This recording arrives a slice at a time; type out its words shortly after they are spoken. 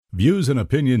Views and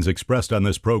opinions expressed on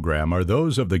this program are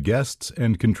those of the guests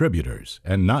and contributors,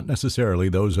 and not necessarily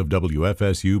those of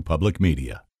WFSU Public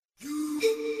Media.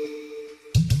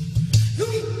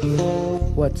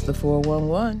 What's the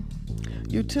 411?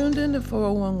 You're tuned in to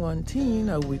 411 Teen,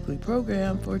 a weekly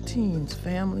program for teens,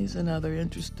 families, and other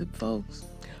interested folks.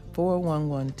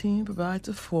 411 Teen provides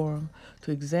a forum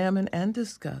to examine and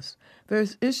discuss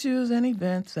various issues and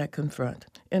events that confront,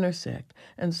 intersect,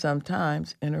 and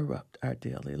sometimes interrupt our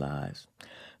daily lives.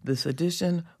 This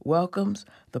edition welcomes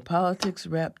the Politics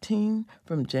Rapp team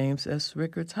from James S.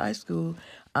 Rickards High School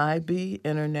IB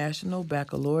International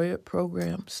Baccalaureate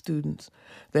Program students.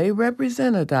 They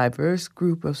represent a diverse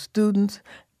group of students,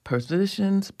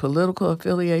 positions, political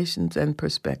affiliations, and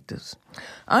perspectives.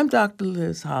 I'm Dr.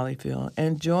 Liz Hollyfield,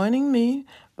 and joining me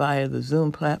via the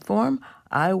Zoom platform,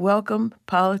 I welcome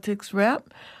Politics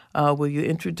Rapp. Will you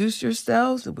introduce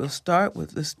yourselves? We'll start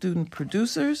with the student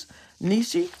producers.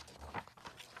 Nishi?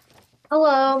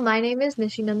 Hello, my name is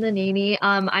Nishi Nandanini.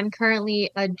 I'm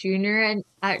currently a junior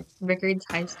at Rickards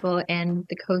High School and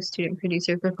the co-student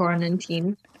producer for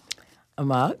 419.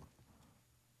 Ahmad?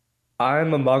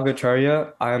 I'm Ahmad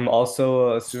Gacharya. I'm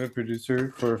also a student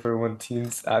producer for One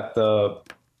Teens at the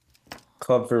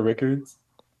Club for Rickards.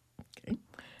 Okay.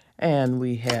 And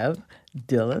we have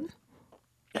Dylan.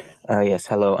 Yes,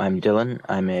 hello, I'm Dylan.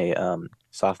 I'm a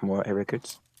sophomore at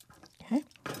Rickards. Okay.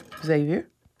 Xavier.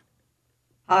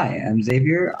 Hi, I'm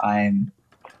Xavier. I'm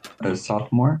a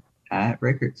sophomore at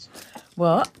Rickards.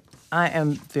 Well, I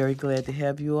am very glad to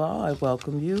have you all. I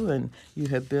welcome you, and you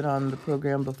have been on the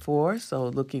program before, so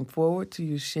looking forward to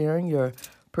you sharing your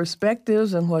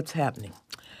perspectives and what's happening.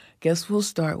 Guess we'll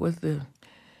start with the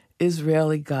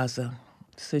Israeli-Gaza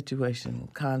situation,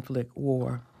 conflict,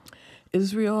 war.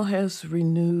 Israel has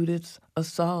renewed its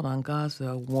assault on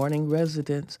Gaza, warning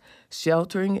residents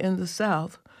sheltering in the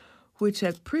south, which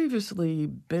had previously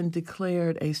been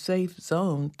declared a safe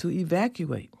zone, to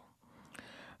evacuate.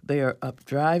 They are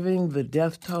updriving the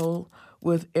death toll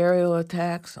with aerial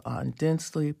attacks on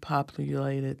densely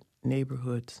populated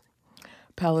neighborhoods.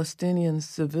 Palestinian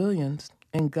civilians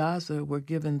in Gaza were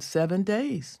given 7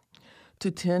 days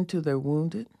to tend to their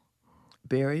wounded,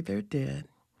 bury their dead,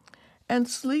 and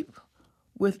sleep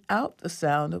without the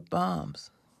sound of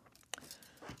bombs.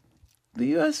 The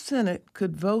U.S. Senate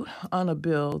could vote on a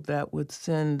bill that would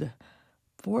send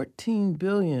 $14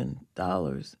 billion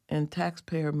in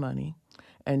taxpayer money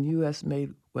and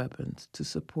U.S.-made weapons to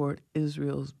support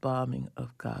Israel's bombing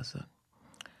of Gaza.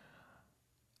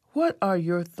 What are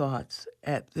your thoughts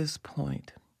at this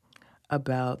point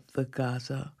about the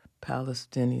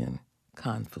Gaza-Palestinian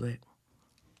conflict?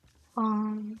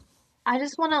 I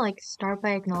just want to start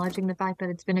by acknowledging the fact that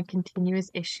it's been a continuous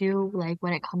issue,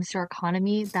 when it comes to our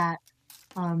economy, that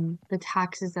the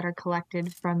taxes that are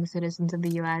collected from the citizens of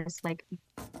the U.S.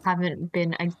 haven't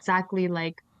been exactly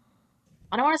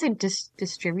I don't want to say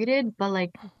distributed, but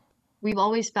we've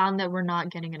always found that we're not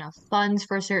getting enough funds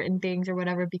for certain things or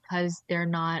whatever because they're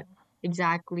not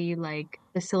exactly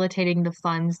facilitating the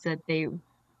funds that the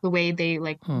way they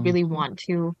really want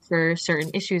to for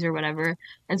certain issues or whatever.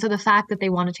 And so the fact that they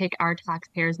want to take our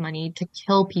taxpayers' money to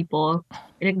kill people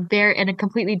in a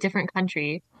completely different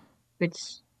country, which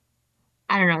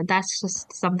I don't know, that's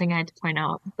just something I had to point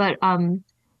out. But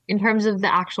in terms of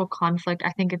the actual conflict,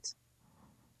 I think it's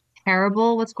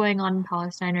terrible what's going on in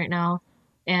Palestine right now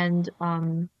and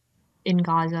in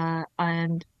Gaza.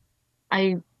 And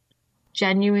I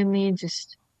genuinely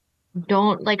just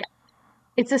don't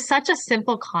such a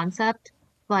simple concept,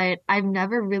 but I've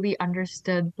never really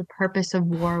understood the purpose of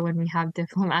war when we have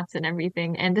diplomats and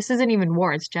everything. And this isn't even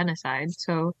war, it's genocide.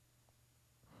 So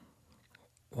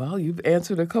well, you've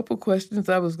answered a couple questions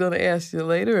I was going to ask you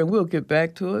later, and we'll get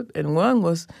back to it. And one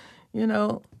was,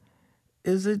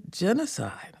 is it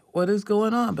genocide? What is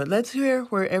going on? But let's hear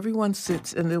where everyone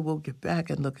sits, and then we'll get back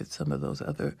and look at some of those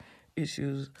other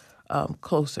issues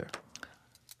closer.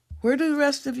 Where do the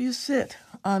rest of you sit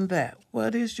on that?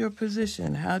 What is your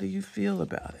position? How do you feel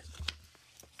about it?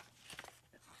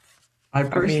 I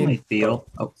personally feel...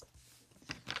 Oh,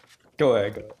 Go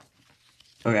ahead.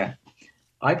 okay.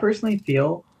 I personally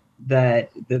feel that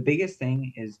the biggest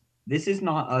thing is this is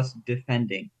not us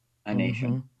defending a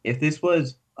nation. If this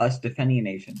was us defending a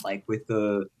nation, like with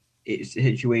the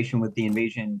situation with the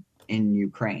invasion in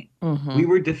Ukraine, we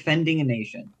were defending a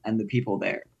nation and the people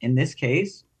there. In this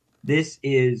case, this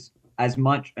is as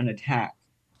much an attack,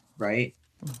 right?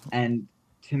 And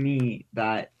to me,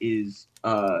 that is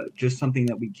just something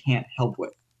that we can't help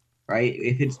with, right?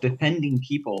 If it's defending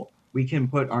people, we can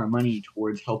put our money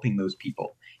towards helping those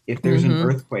people. If there's an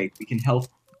earthquake, we can help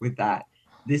with that.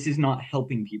 This is not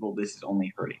helping people. This is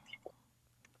only hurting people.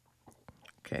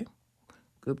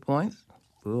 Good points.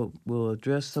 We'll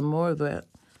address some more of that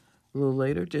a little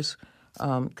later. Just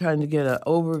kind of get an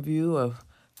overview of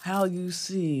how you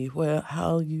see,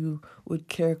 how you would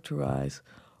characterize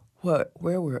where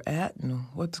we're at and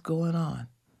what's going on.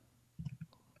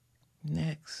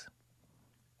 Next.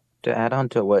 To add on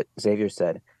to what Xavier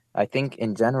said, I think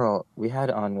in general we had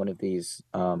on one of these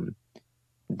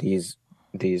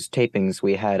tapings,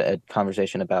 we had a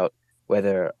conversation about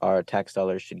whether our tax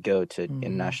dollars should go to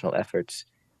international efforts,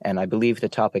 and I believe the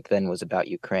topic then was about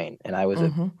Ukraine, and I was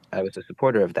a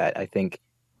supporter of that. I think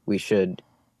we should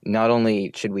not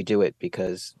only should we do it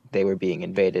because they were being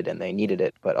invaded and they needed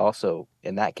it, but also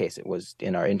in that case it was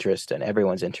in our interest and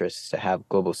everyone's interest to have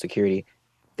global security.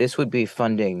 This would be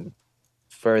funding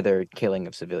further killing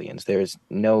of civilians. There's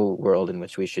no world in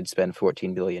which we should spend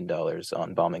 $14 billion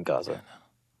on bombing Gaza.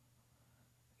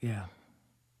 Yeah.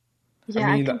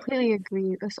 Yeah, I completely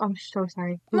agree. I'm so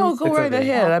sorry. No, go right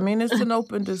ahead. I mean, it's an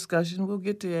open discussion. We'll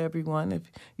get to everyone.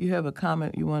 If you have a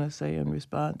comment you want to say in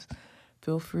response,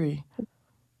 feel free.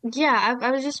 Yeah,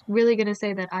 I was just really going to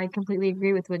say that I completely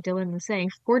agree with what Dylan was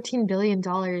saying. $14 billion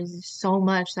is so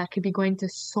much that could be going to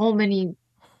so many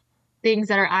things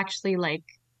that are actually like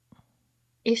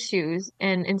issues,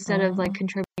 and instead of like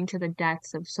contributing to the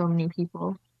deaths of so many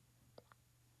people.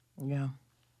 Yeah.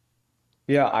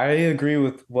 Yeah, I agree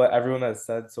with what everyone has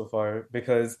said so far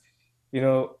because,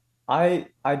 I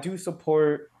do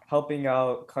support helping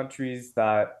out countries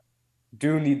that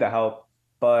do need the help,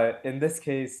 but in this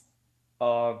case,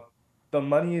 the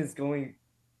money is going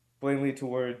blatantly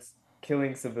towards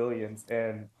killing civilians,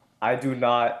 and I do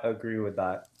not agree with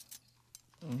that.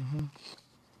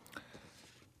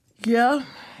 Yeah,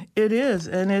 it is,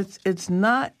 and it's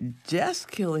not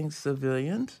just killing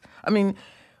civilians. I mean,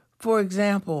 for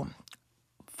example,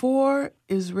 4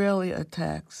 Israeli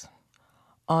attacks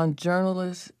on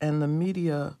journalists and the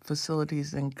media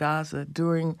facilities in Gaza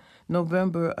during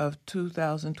November of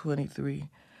 2023.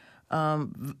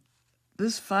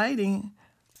 This fighting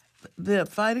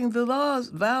the laws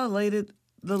violated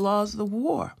the laws of the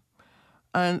war.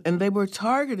 And they were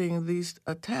targeting, these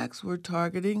attacks were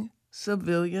targeting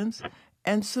civilians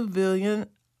and civilian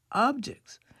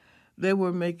objects. They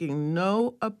were making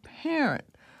no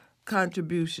apparent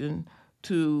contribution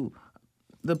to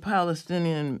the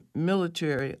Palestinian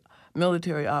military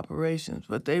operations,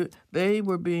 but they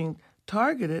were being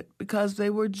targeted because they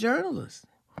were journalists.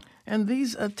 And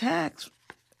these attacks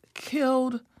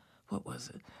killed, what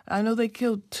was it? I know they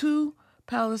killed 2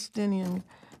 Palestinian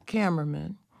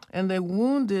cameramen, and they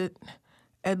wounded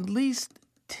at least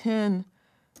 10,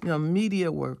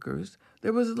 media workers.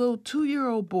 There was a little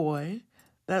 2-year-old boy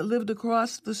that lived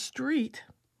across the street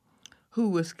who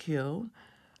was killed.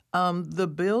 The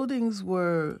buildings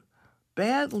were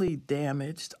badly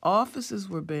damaged. Offices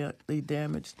were badly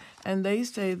damaged, and they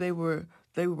say they were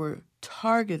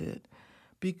targeted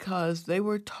because they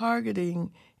were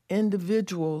targeting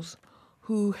individuals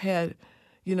who had,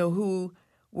 who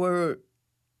were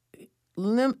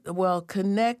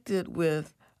connected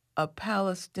with a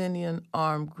Palestinian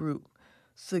armed group,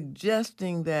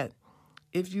 suggesting that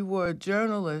if you were a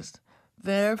journalist,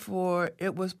 therefore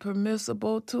it was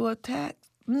permissible to attack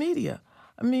media.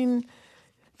 I mean,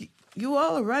 you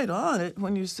all are right on it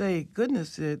when you say,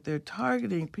 goodness, they're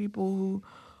targeting people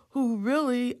who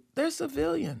really, they're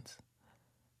civilians.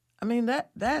 I mean,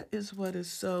 that is what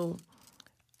is so,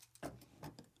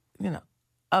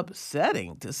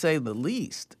 upsetting, to say the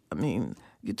least. I mean,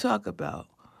 you talk about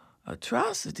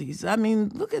atrocities. I mean,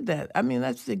 look at that. I mean,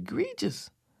 that's egregious.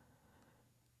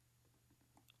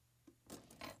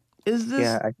 Is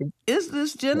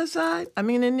this genocide? I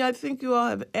mean, and I think you all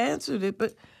have answered it,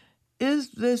 but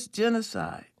is this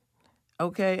genocide,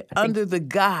 okay, under the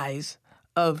guise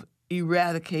of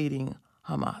eradicating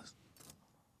Hamas?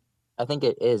 I think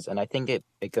it is, and I think it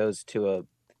goes to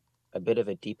a bit of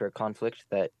a deeper conflict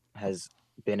that has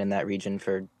been in that region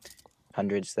for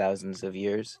hundreds, thousands of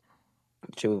years,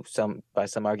 by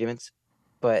some arguments.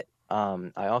 But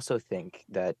I also think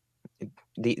that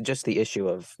the issue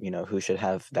of who should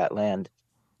have that land,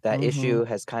 that issue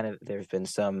has there's been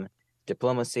some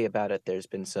diplomacy about it. There's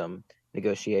been some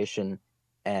negotiation,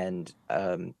 and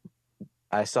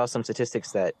I saw some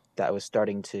statistics that was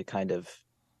starting to kind of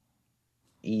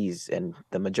ease in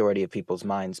the majority of people's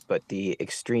minds, but the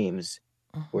extremes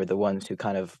were the ones who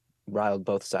kind of riled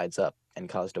both sides up and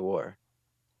caused a war.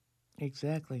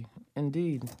 Exactly.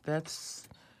 Indeed. That's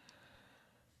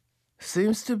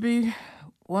seems to be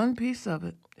one piece of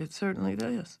it. It certainly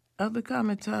does. Other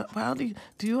comments? How do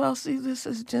you all see this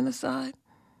as genocide?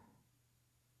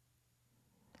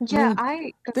 Yeah,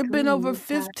 I there've been over agree with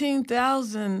that.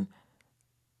 15,000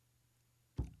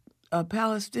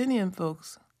 Palestinian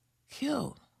folks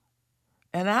killed.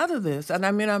 And out of this, and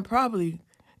I mean, I'm probably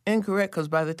incorrect because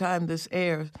by the time this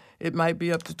airs, it might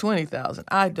be up to 20,000.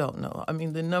 I don't know. I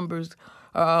mean, the numbers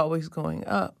are always going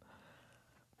up.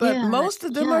 But Yeah, most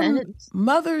of them yeah, and are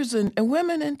mothers and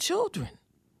women and children.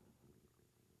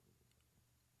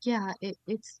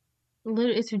 it's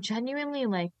genuinely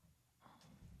like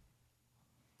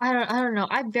I don't know.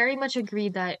 I very much agree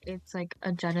that it's like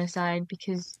a genocide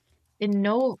because in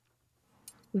no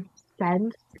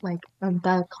sense like of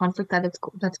the conflict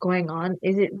that's going on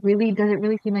is it really does it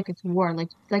really seem like it's war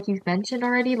like you've mentioned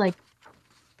already like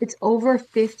it's over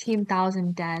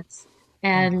 15,000 deaths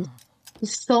and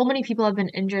so many people have been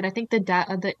injured. I think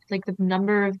the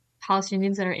number of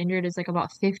Palestinians that are injured is like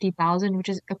about 50,000, which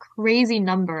is a crazy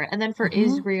number. And then for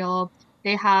Israel,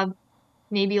 they have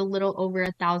maybe a little over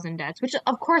 1,000 deaths, which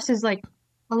of course is like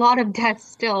a lot of deaths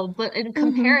still, but in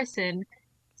comparison,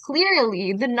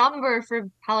 clearly the number for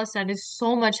Palestine is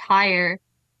so much higher.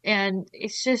 And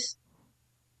it's just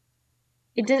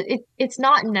it's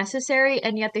not necessary,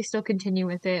 and yet they still continue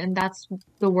with it, and that's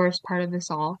the worst part of this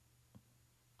all.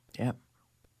 Yep.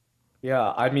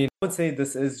 Yeah, I mean, I would say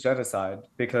this is genocide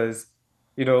because,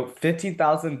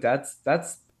 15,000 deaths,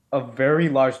 that's a very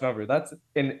large number. That's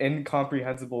an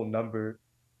incomprehensible number.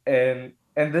 And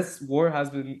this war has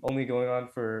been only going on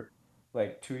for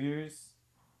like 2 years,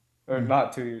 or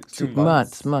not 2 years, 2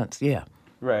 months. Months, yeah.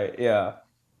 Right, yeah.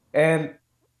 And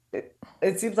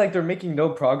it seems like they're making no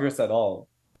progress at all.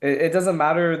 It doesn't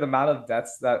matter the amount of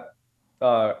deaths that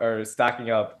are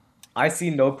stacking up. I see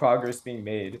no progress being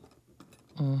made.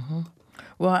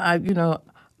 Well,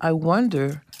 I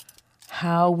wonder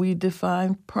how we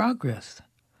define progress,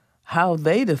 how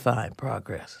they define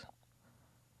progress.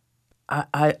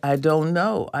 I don't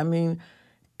know. I mean,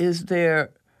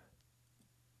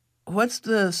 what's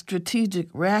the strategic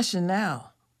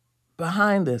rationale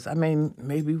behind this? I mean,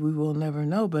 maybe we will never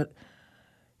know, but,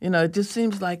 it just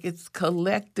seems like it's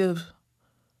collective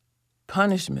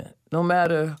punishment. No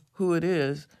matter who it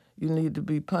is, you need to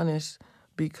be punished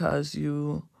because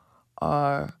you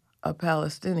are a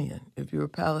Palestinian. If you're a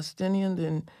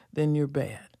Palestinian, then you're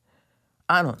bad.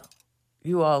 I don't know.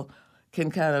 You all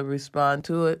can kind of respond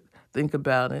to it, think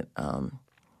about it.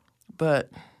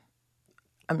 But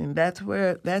I mean, that's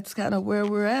kind of where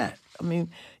we're at. I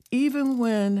mean, even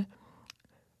when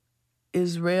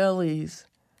Israelis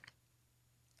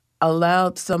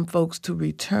allowed some folks to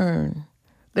return,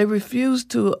 they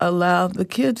refused to allow the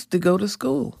kids to go to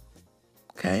school.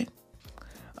 Okay?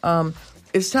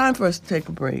 It's time for us to take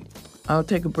a break. I'll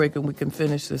take a break and we can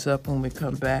finish this up when we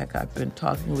come back. I've been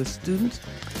talking with students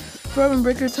from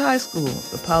Rickards High School,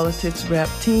 the Politics Rap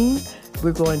team.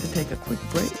 We're going to take a quick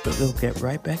break, but we'll get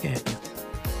right back at you.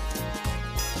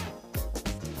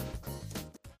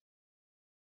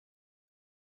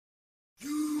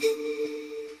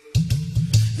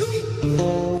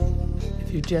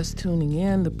 If you're just tuning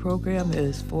in, the program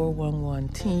is 411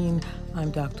 Teen.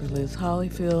 I'm Dr. Liz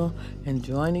Hollyfield, and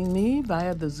joining me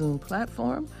via the Zoom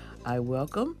platform, I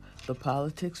welcome the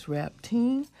Politics Rap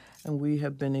team, and we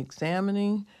have been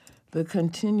examining the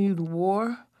continued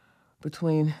war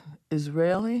between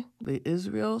Israeli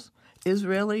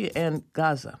and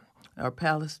Gaza, or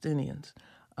Palestinians.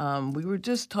 We were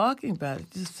just talking about it.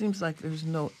 It just seems like there's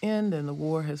no end, and the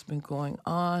war has been going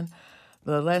on.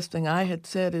 The last thing I had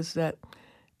said is that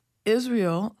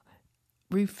Israel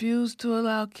refused to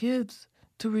allow kids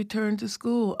to return to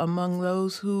school among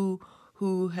those who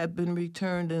had been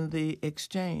returned in the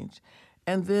exchange.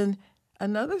 And then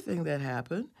another thing that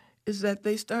happened is that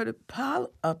they started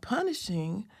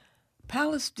punishing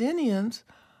Palestinians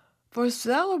for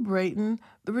celebrating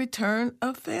the return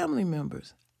of family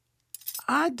members.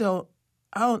 I don't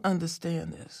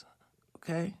understand this,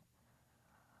 okay?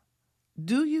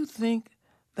 Do you think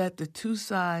that the two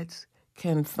sides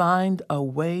can find a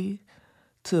way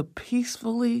to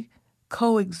peacefully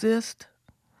coexist?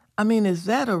 I mean, is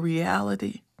that a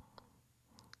reality?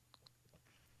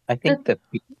 I think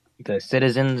the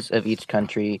citizens of each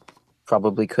country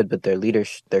probably could, but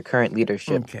their current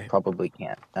leadership probably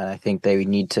can't. And I think they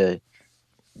need to,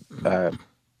 the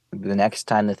next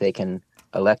time that they can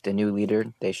elect a new leader,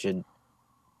 they should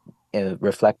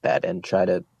reflect that and try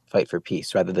to fight for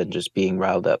peace rather than just being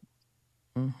riled up.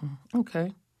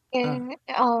 Okay. And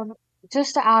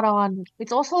just to add on,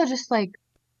 it's also just like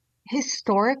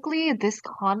historically this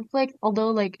conflict,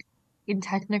 although like in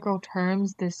technical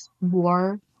terms, this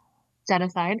war,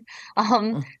 genocide,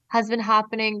 has been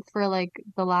happening for like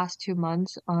the last 2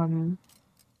 months.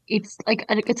 It's like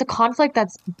it's a conflict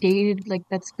that's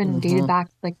been dated back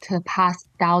like to the past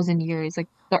 1,000 years, like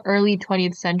the early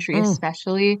 20th century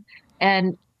especially.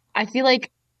 And I feel like,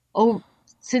 oh,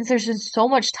 since there's just so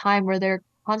much time where they're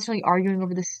constantly arguing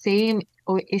over the same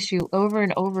issue over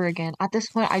and over again, at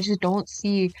this point, I just don't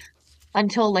see,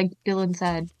 until, like Dylan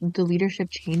said, the leadership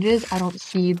changes, I don't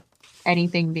see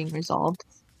anything being resolved.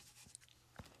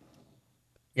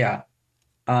 Yeah.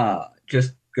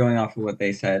 Just going off of what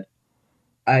they said,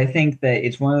 I think that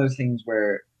it's one of those things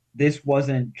where this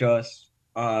wasn't just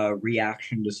a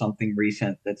reaction to something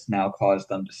recent that's now caused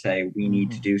them to say we need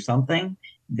to do something.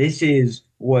 This is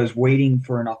was waiting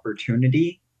for an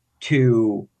opportunity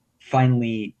to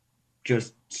finally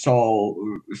just solve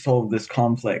this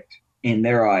conflict. In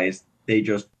their eyes, they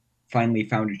just finally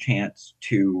found a chance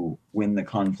to win the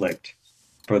conflict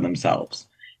for themselves.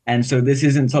 And so this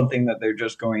isn't something that they're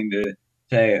just going to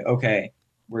say, okay,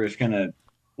 we're just gonna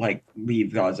like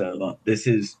leave Gaza alone. This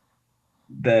has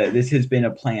been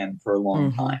a plan for a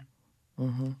long time.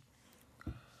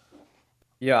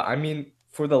 Yeah, I mean,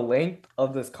 for the length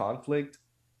of this conflict,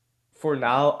 for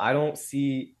now, I don't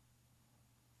see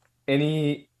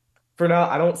any, for now,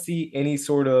 I don't see any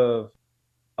sort of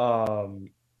um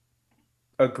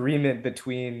agreement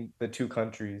between the two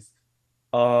countries.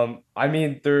 I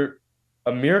mean,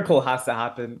 a miracle has to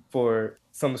happen for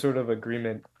some sort of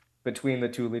agreement between the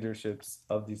two leaderships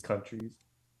of these countries.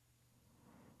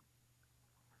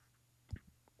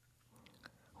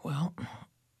 Well,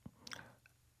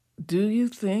 do you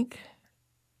think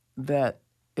that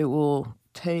it will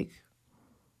take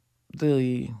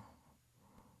the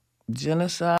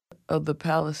genocide of the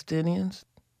Palestinians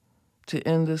to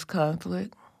end this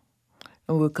conflict?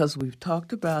 And because we've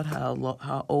talked about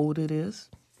how old it is,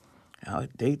 how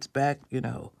it dates back,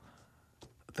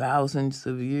 thousands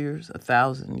of years,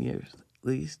 1,000 years at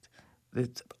least.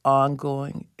 It's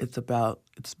ongoing. It's about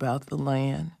the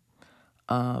land,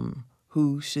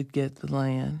 who should get the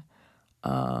land,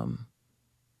 and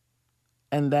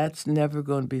that's never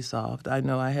going to be solved. I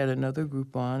know I had another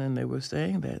group on, and they were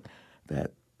saying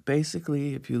that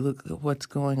basically, if you look at what's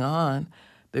going on,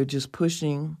 they're just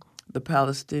pushing the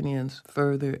Palestinians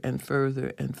further and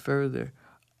further and further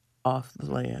off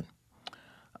the land.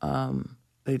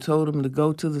 They told them to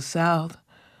go to the south,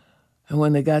 and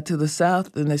when they got to the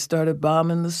south, then they started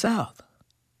bombing the south.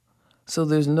 So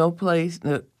there's no place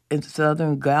in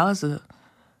southern Gaza,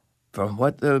 from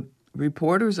what the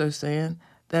reporters are saying,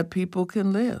 that people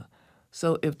can live.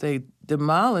 So if they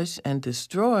demolish and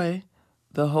destroy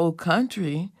the whole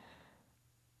country,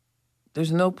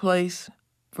 there's no place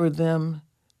for them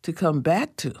to come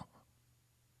back to.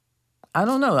 I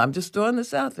don't know. I'm just throwing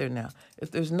this out there now.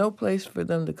 If there's no place for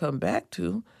them to come back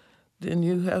to, then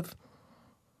you have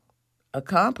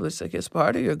accomplished, I guess,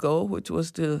 part of your goal, which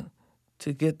was to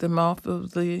get them off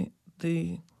of the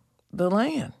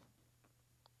land.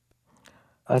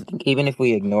 I think even if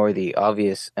we ignore the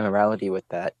obvious immorality with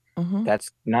that,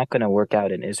 that's not going to work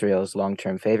out in Israel's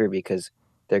long-term favor, because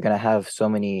they're going to have so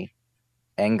many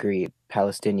angry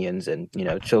Palestinians and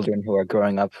children who are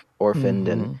growing up orphaned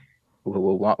and who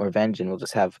will want revenge, and we'll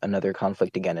just have another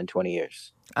conflict again in 20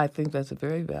 years. I think that's a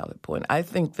very valid point. I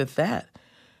think that,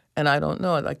 and I don't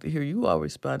know, I'd like to hear you all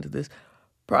respond to this,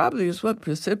 probably is what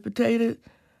precipitated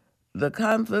the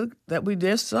conflict that we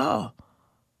just saw.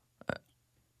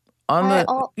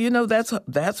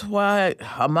 That's why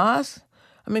Hamas,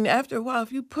 I mean, after a while,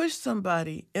 if you push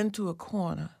somebody into a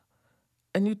corner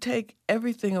and you take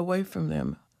everything away from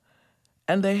them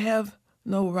and they have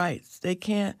no rights, they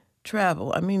can't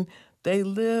travel. I mean, they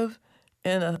live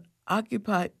in an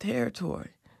occupied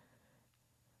territory.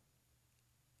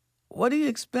 What do you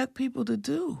expect people to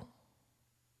do?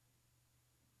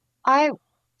 A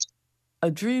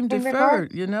dream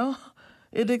deferred,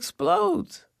 it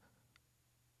explodes.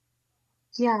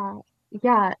 Yeah.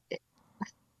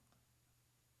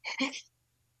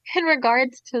 In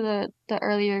regards to the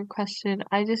earlier question,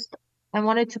 I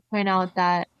wanted to point out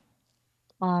that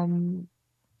um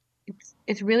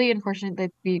it's really unfortunate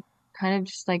that we kind of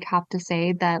just like have to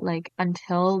say that, like,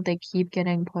 until they keep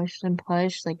getting pushed and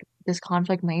pushed, like, this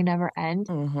conflict may never end.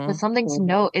 But something to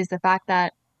note is the fact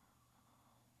that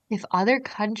if other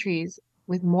countries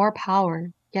with more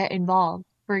power get involved,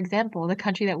 for example, the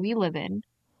country that we live in,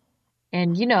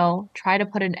 and try to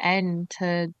put an end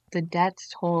to the death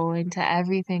toll and to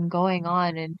everything going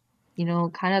on, and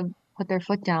kind of put their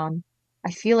foot down,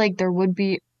 I feel like there would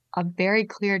be a very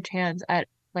clear chance at,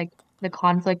 like, the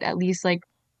conflict at least, like,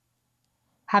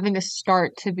 having a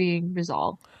start to being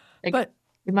resolved. Like, But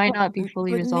it might not be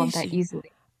fully resolved that Nishi,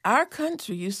 easily. our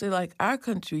country, you say, like, our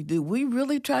country, did we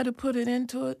really try to put it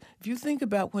into it? If you think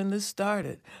about when this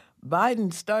started,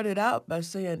 Biden started out by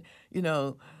saying, he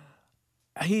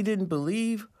didn't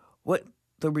believe what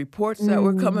the reports that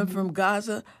were coming from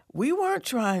Gaza, we weren't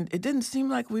trying, it didn't seem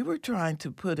like we were trying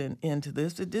to put an end to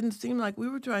this. It didn't seem like we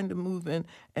were trying to move in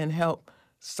and help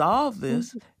solve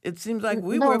this. It seems like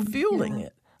we were No, fueling yeah.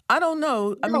 it. I don't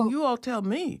know. I mean, No. you all tell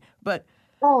me, but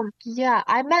Oh, yeah.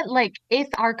 I meant like if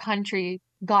our country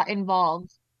got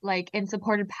involved, like and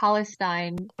supported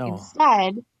Palestine oh,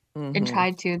 instead and mm-hmm,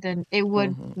 tried to, then it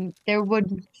would mm-hmm,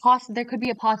 there could be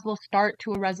a possible start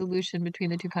to a resolution between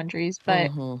the two countries, but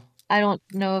mm-hmm. I don't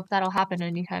know if that'll happen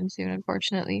anytime soon,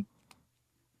 unfortunately.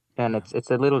 And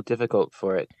it's a little difficult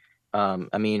for it.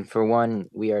 I mean, for one,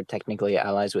 we are technically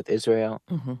allies with Israel,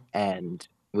 Mm-hmm. and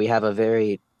we're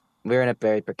in a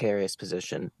very precarious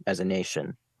position as a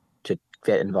nation to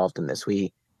get involved in this.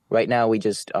 Right now we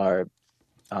just are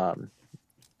um,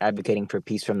 advocating for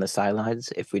peace from the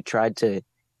sidelines. If we tried to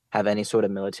have any sort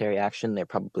of military action, there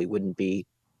probably wouldn't be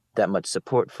that much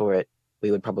support for it. We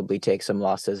would probably take some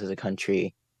losses as a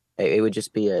country. It would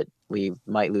just be we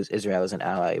might lose Israel as an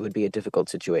ally. It would be a difficult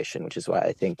situation, which is why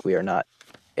I think we are not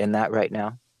in that right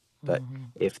now. But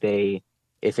if it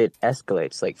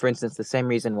escalates, like for instance, the same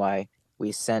reason why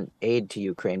we sent aid to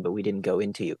Ukraine, but we didn't go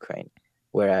into Ukraine.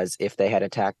 Whereas if they had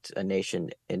attacked a nation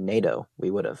in NATO,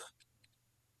 we would have.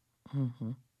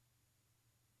 Mm-hmm.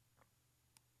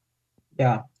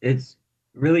 Yeah, it's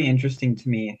really interesting to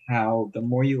me how the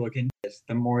more you look into this,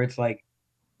 the more it's like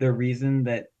the reason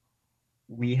that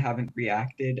we haven't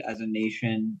reacted as a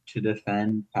nation to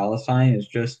defend Palestine is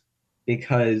just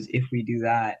because if we do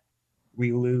that,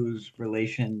 we lose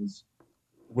relations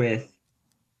with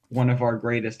one of our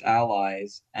greatest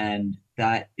allies, and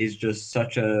that is just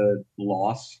such a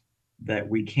loss that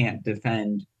we can't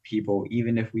defend people,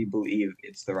 even if we believe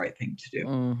it's the right thing to do.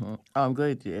 Mm-hmm. I'm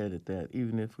glad you added that,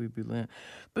 even if we belong.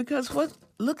 Because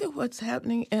look at what's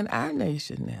happening in our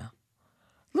nation now.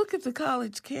 Look at the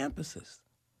college campuses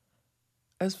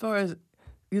as far as,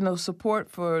 support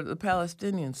for the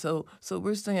Palestinians. So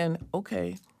we're saying,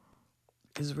 okay,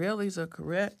 Israelis are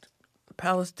correct,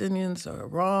 Palestinians are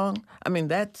wrong. I mean,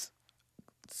 that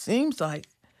seems like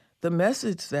the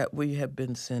message that we have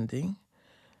been sending.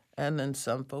 And then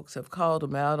some folks have called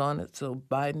them out on it, so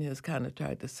Biden has kind of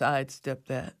tried to sidestep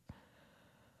that.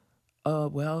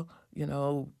 Well,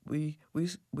 we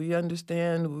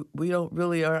understand we don't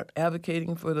really aren't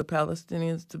advocating for the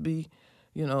Palestinians to be,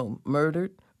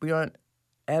 murdered. We aren't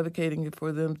advocating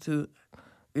for them to,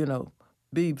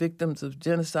 be victims of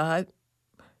genocide.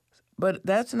 But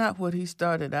that's not what he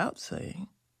started out saying.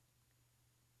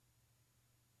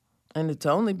 And it's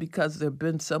only because there's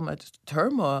been so much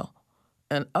turmoil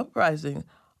and uprising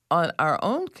on our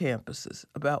own campuses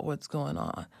about what's going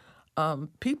on.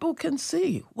 People can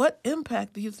see. What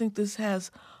impact do you think this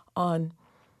has on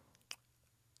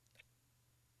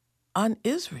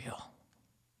Israel?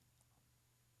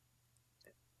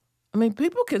 I mean,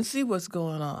 people can see what's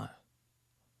going on.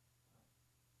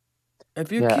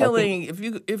 If you're Yeah, I think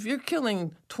killing, if you're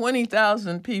killing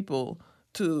 20,000 people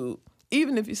to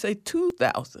even if you say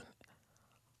 2,000,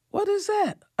 what is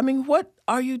that? I mean, what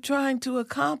are you trying to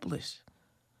accomplish?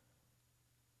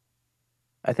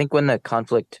 when the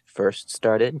conflict first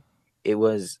started, it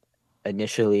was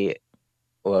initially,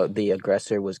 well, the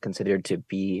aggressor was considered to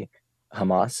be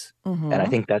Hamas, and I Mm-hmm.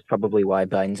 think that's probably why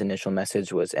Biden's initial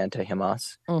message was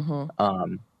anti-Hamas.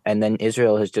 Mm-hmm. And then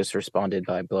Israel has just responded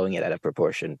by blowing it out of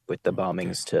proportion with the Okay.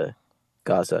 bombings to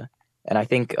Gaza. And I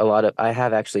think I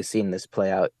have actually seen this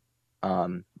play out,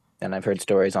 and I've heard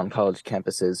stories on college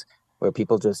campuses where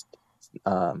people just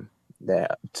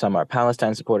some are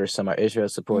Palestine supporters, some are Israel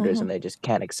supporters, Mm-hmm. and they just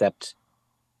can't accept.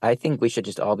 I think we should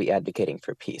just all be advocating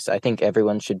for peace. I think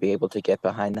everyone should be able to get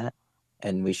behind that,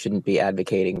 and we shouldn't be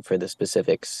advocating for the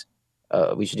specifics.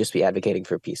 We should just be advocating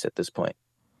for peace at this point.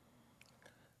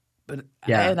 But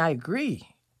Yeah, and I agree.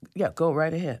 Yeah, go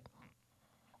right ahead.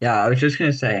 yeah, I was just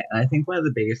gonna say, and I think one of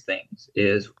the biggest things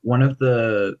is one of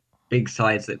the big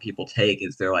sides that people take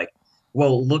is they're like,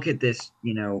 well, look at this,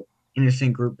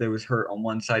 innocent group that was hurt on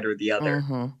one side or the other.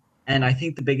 Mm-hmm. And I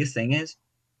think the biggest thing is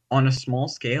on a small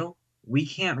scale, we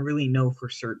can't really know for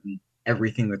certain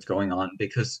everything that's going on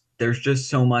because there's just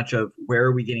so much of where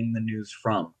are we getting the news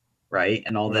from, right?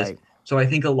 And all this. Right. So I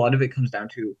think a lot of it comes down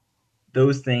to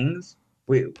those things.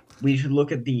 We should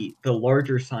look at the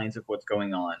larger signs of what's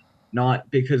going on, not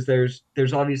because there's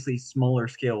obviously smaller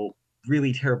scale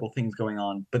really terrible things going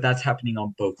on, but that's happening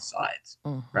on both sides,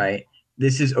 Mm-hmm. right?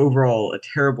 This is overall a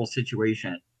terrible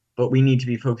situation, but we need to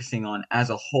be focusing on as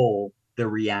a whole the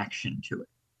reaction to it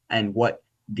and what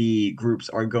the groups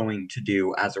are going to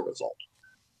do as a result.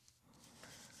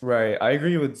 Right. I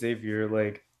agree with Xavier.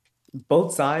 Like,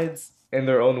 both sides in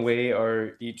their own way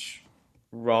are each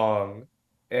wrong.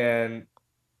 And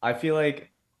I feel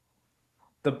like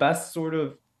the best sort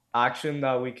of action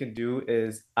that we can do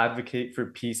is advocate for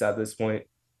peace at this point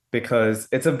because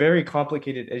it's a very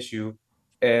complicated issue.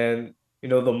 And,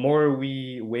 the more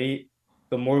we wait,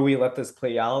 the more we let this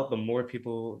play out, the more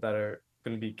people that are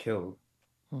going to be killed.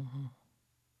 Mm-hmm.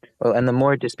 Well, and the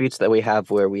more disputes that we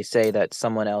have where we say that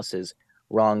someone else is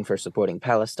wrong for supporting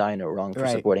Palestine or wrong for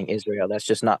Right. supporting Israel, that's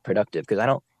just not productive because I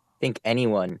don't think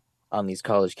anyone on these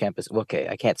college campuses, okay,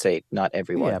 I can't say not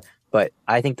everyone, Yeah. but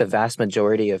I think the vast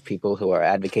majority of people who are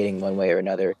advocating one way or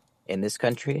another in this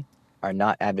country are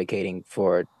not advocating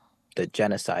for the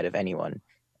genocide of anyone.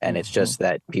 And it's just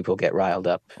that people get riled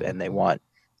up and they want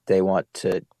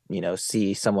to,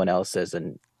 see someone else as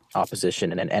an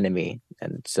opposition and an enemy.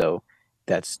 And so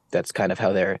that's kind of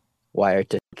how they're wired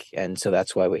to think, and so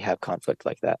that's why we have conflict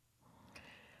like that.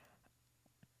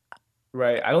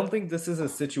 Right. I don't think this is a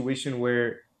situation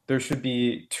where there should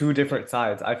be two different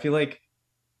sides. I feel like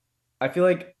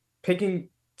picking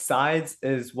sides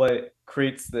is what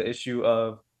creates the issue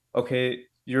of, okay,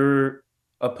 you're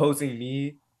opposing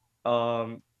me.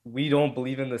 We don't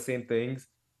believe in the same things,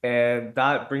 and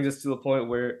that brings us to the point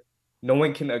where no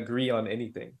one can agree on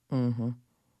anything. Mm-hmm.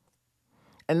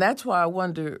 And that's why I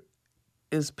wonder,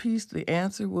 is peace the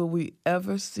answer? Will we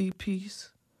ever see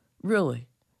peace? Really?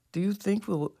 Do you think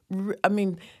we'll? I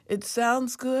mean, it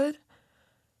sounds good.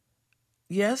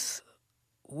 Yes,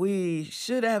 we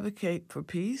should advocate for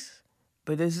peace,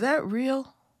 but is that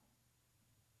real?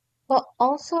 But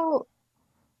also,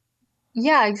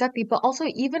 yeah, exactly. But also,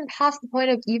 even past the point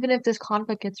of even if this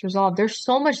conflict gets resolved, there's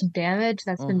so much damage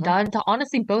that's been Mm-hmm. done to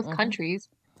honestly both Mm-hmm. countries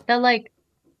that like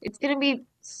it's gonna be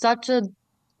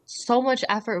so much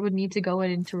effort would need to go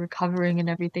into recovering and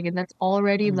everything, and that's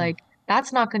already Mm. like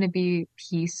that's not going to be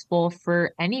peaceful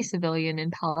for any civilian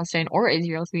in Palestine or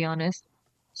Israel, to be honest.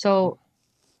 So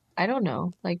I don't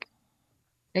know. Like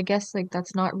I guess like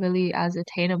that's not really as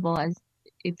attainable as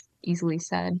it's easily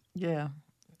said. Yeah.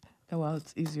 Well,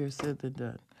 it's easier said than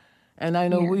done. And I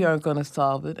know Yeah. we aren't going to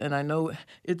solve it. And I know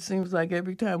it seems like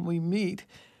every time we meet,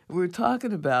 we're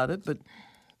talking about it, but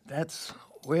that's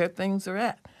where things are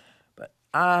at. But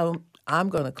I'm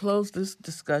going to close this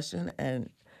discussion. And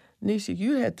Nisha,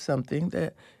 you had something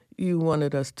that you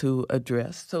wanted us to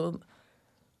address. So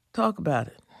talk about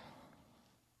it.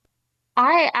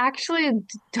 I actually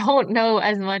don't know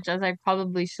as much as I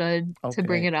probably should to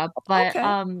bring Okay. it up, but Okay.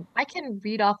 I can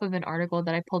read off of an article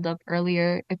that I pulled up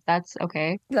earlier if that's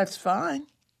okay. That's fine.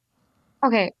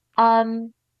 Okay.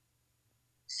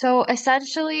 So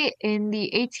essentially, in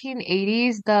the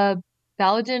 1880s, the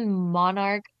Belgian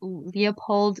monarch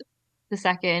Leopold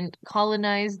II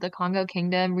colonized the Congo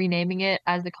Kingdom, renaming it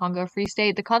as the Congo Free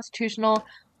State. The constitutional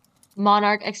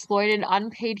monarch exploited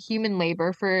unpaid human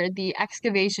labor for the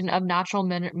excavation of natural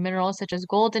minerals such as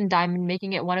gold and diamond,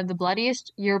 making it one of the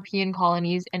bloodiest European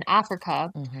colonies in Africa.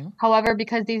 Mm-hmm. However,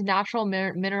 because these natural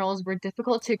minerals were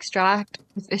difficult to extract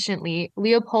efficiently,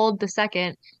 Leopold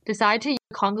II decided to use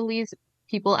Congolese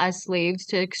people as slaves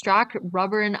to extract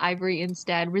rubber and ivory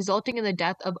instead, resulting in the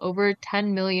death of over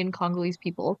 10 million Congolese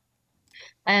people.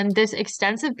 And this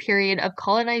extensive period of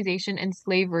colonization and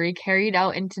slavery carried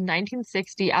out into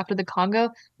 1960 after the Congo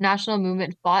National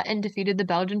Movement fought and defeated the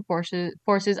Belgian forces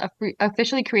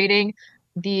officially creating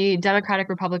the Democratic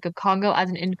Republic of Congo as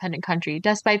an independent country.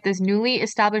 Despite this newly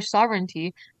established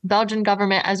sovereignty, the Belgian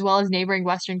government, as well as neighboring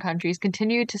Western countries,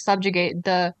 continued to subjugate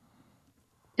the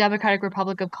Democratic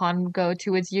Republic of Congo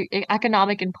to its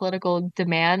economic and political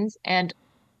demands. And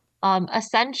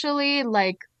essentially,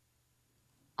 like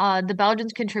the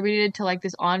Belgians contributed to like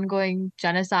this ongoing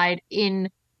genocide in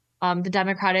the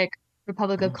Democratic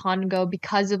Republic of Congo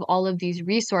because of all of these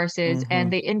resources, Mm-hmm.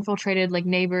 and they infiltrated like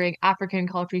neighboring African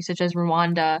countries such as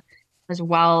Rwanda as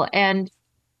well. And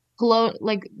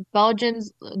like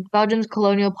Belgium's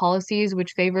colonial policies,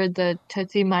 which favored the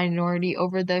Tutsi minority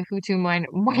over the Hutu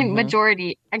Mm-hmm.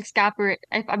 majority,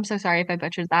 I'm so sorry if I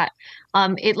butchered that.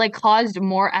 It like caused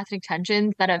more ethnic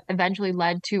tensions that have eventually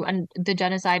led to the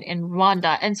genocide in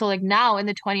Rwanda. And so like now in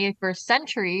the 21st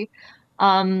century,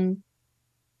 um,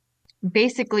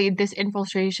 basically this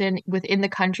infiltration within the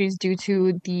countries due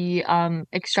to the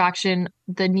extraction,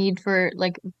 the need for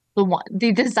like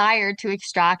the desire to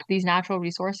extract these natural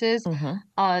resources.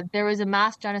 Mm-hmm. There was a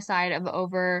mass genocide of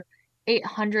over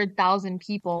 800,000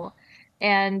 people.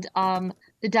 And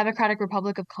the Democratic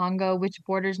Republic of Congo, which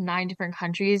borders 9 different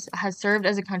countries, has served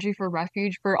as a country for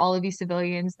refuge for all of these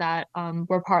civilians that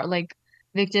were like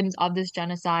victims of this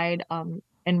genocide.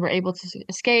 And were able to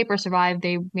escape or survive.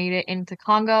 They made it into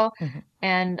Congo, Mm-hmm.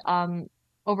 and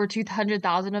over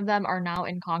 200,000 of them are now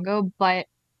in Congo. But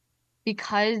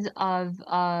because of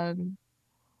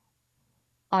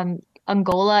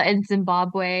Angola and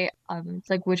Zimbabwe, it's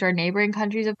like which are neighboring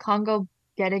countries of Congo,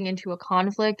 getting into a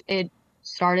conflict, it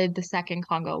started the Second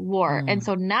Congo War. And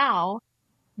so now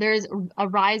there's a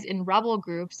rise in rebel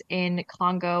groups in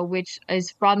Congo, which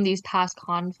is from these past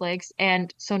conflicts.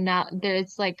 And so now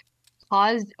there's like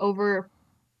caused over,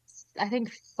 I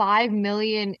think, 5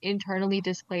 million internally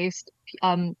displaced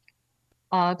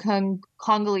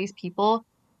Congolese people,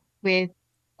 with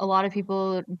a lot of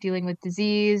people dealing with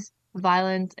disease,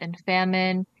 violence, and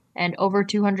famine, and over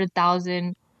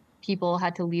 200,000 people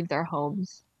had to leave their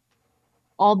homes,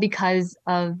 all because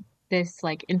of this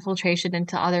like infiltration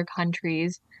into other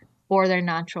countries for their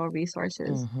natural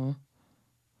resources.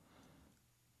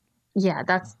 Yeah,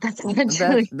 that's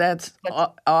essentially That's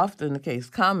often the case.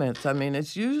 Comments. I mean,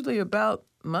 it's usually about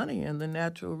money and the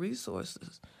natural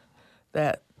resources.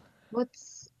 That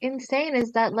what's insane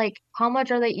is that like how much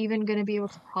are they even going to be able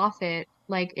to profit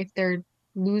like if they're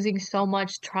losing so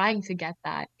much trying to get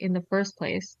that in the first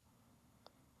place.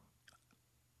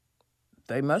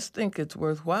 they must think it's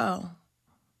worthwhile.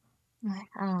 I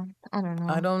don't know.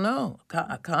 I don't know.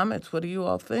 Comments. What do you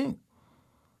all think?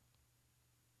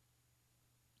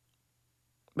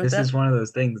 But This is one of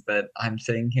those things that I'm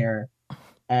sitting here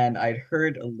and I'd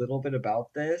heard a little bit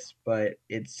about this, but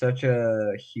it's such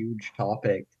a huge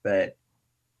topic that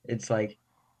it's like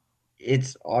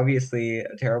it's obviously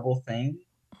a terrible thing.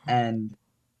 And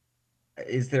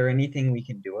is there anything we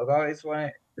can do about it is what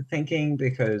I'm thinking,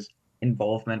 because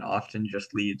involvement often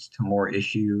just leads to more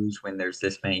issues when there's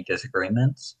this many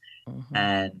disagreements.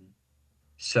 And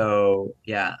so,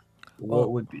 yeah, Well,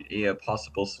 what would be a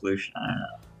possible solution? I don't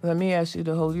know. let me ask you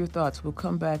to hold your thoughts. We'll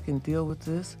come back and deal with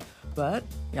this, but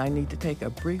I need to take a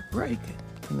brief break,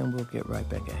 and then we'll get right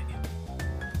back at you.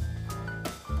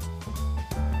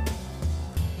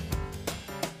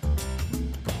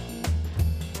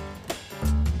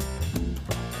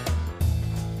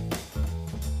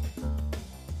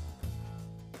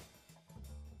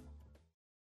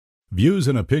 Views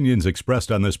and opinions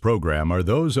expressed on this program are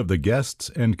those of the guests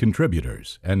and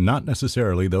contributors, and not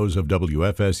necessarily those of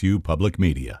WFSU Public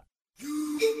Media.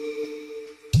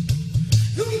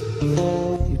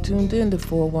 You tuned in to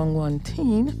 411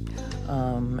 Teen,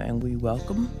 and we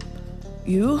welcome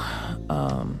you,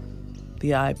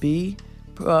 the IB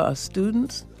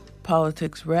students,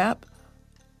 Politics Rapp.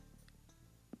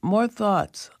 More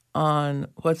thoughts on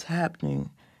what's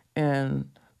happening in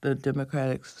the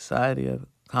Democratic Society of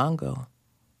Congo.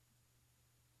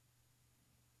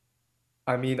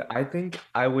 I mean, I think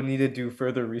I would need to do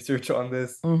further research on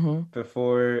this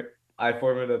before I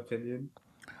form an opinion.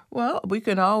 Well, we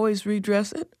can always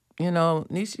redress it. You know,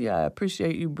 Nishi, I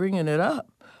appreciate you bringing it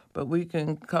up, but we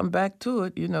can come back to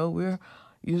it. You know, we're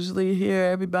usually here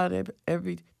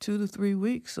every 2 to 3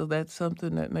 weeks, so that's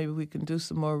something that maybe we can do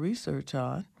some more research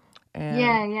on. And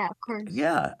Yeah, of course.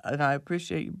 yeah, and I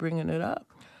appreciate you bringing it up.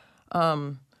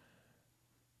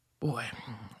 Boy,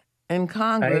 in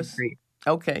Congress, I agree.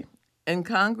 okay, in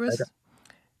Congress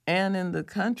and in the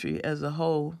country as a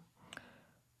whole,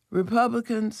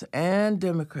 Republicans and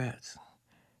Democrats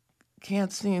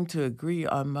can't seem to agree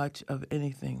on much of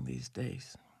anything these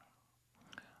days.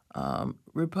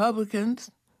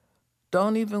 Republicans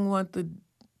don't even want the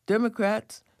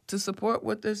Democrats to support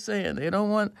what they're saying. They don't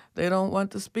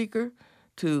want the speaker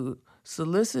to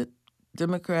solicit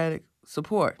Democratic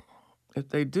support. If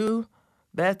they do,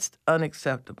 that's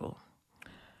unacceptable.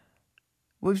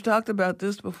 We've talked about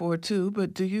this before too,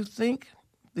 but do you think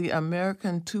the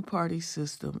American two-party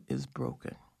system is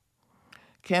broken?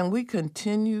 Can we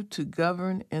continue to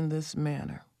govern in this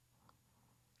manner?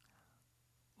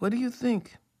 What do you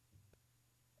think?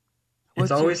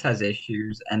 It always has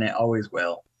issues, and it always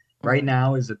will. Right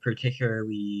now is a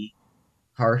particularly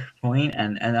harsh point,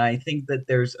 and I think that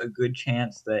there's a good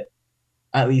chance that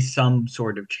at least some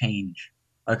sort of change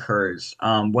occurs,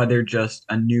 whether just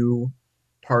a new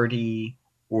party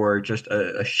or just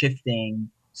a shifting,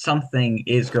 something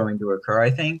is going to occur,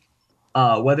 I think.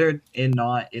 Whether or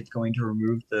not it's going to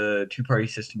remove the two-party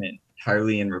system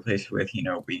entirely and replace it with,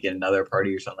 we get another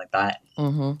party or something like that,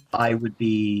 I would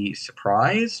be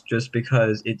surprised, just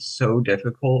because it's so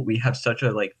difficult. We have such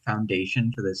a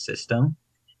foundation for this system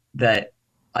that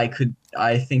I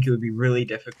think it would be really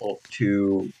difficult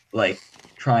to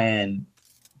try and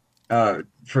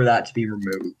for that to be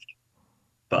removed.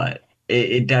 But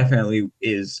it definitely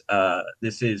is.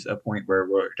 This is a point where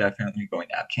we're definitely going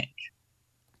to have change.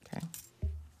 Okay.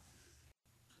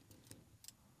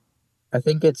 I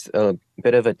think it's a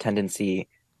bit of a tendency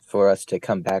for us to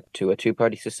come back to a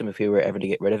two-party system if we were ever to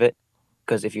get rid of it.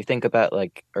 Because if you think about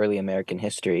early American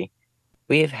history,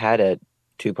 we've had a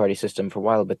two-party system for a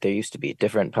while, but there used to be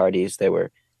different parties. There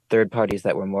were third parties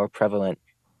that were more prevalent.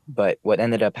 But what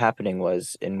ended up happening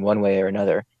was, in one way or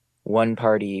another, one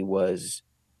party was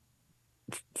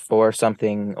for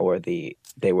something, or they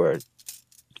were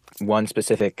one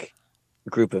specific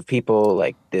group of people,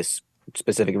 like this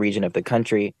specific region of the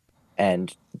country.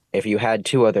 And if you had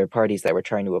two other parties that were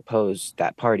trying to oppose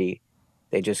that party,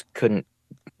 they just couldn't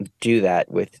do that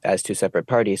with as two separate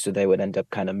parties, so they would end up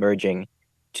kind of merging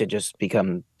to just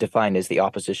become defined as the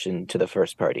opposition to the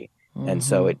first party. And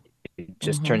so it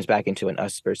just turns back into an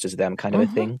us versus them kind of a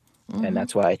thing. And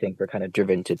that's why I think we're kind of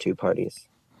driven to two parties.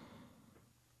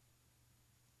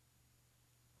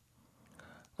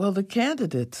 Well, the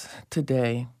candidates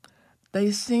today,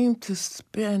 they seem to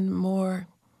spend more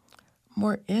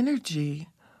energy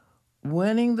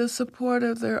winning the support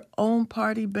of their own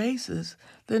party bases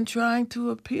than trying to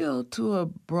appeal to a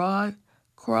broad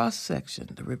cross section.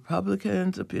 The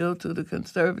Republicans appeal to the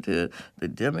conservatives, the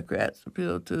Democrats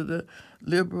appeal to the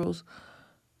liberals.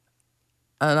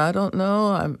 And I don't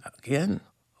know, again,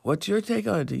 what's your take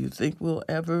on it? Do you think we'll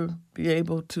ever be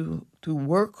able to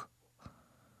work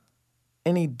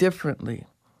any differently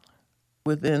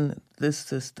within this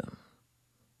system?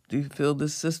 Do you feel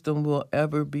this system will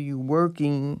ever be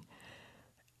working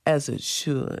as it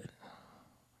should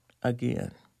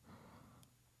again?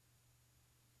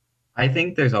 I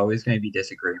think there's always going to be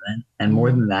disagreement, and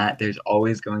more than that, there's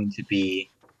always going to be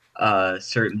a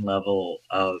certain level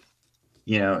of,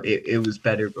 it was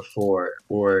better before,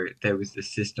 or there was the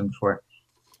system before.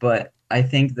 But I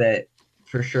think that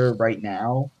for sure right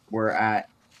now we're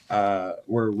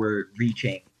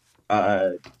reaching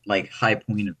like high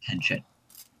point of tension.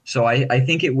 So I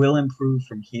think it will improve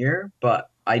from here, but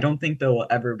I don't think there will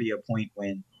ever be a point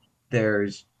when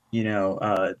there's,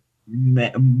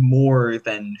 more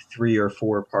than three or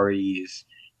four parties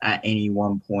at any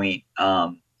one point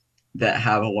that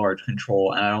have a large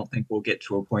control. And I don't think we'll get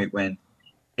to a point when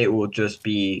it will just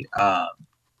be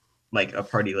like a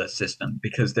partyless system,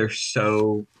 because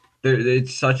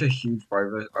it's such a huge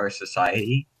part of our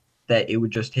society that it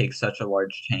would just take such a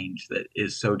large change that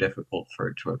is so difficult for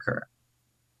it to occur.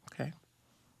 Okay.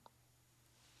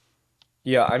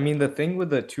 Yeah, I mean, the thing with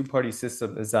the two-party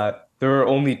system is that there are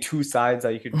only two sides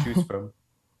that you could choose from.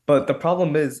 But the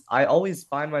problem is, I always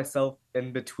find myself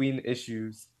in between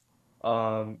issues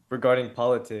regarding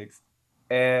politics.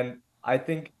 And I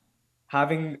think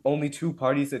having only two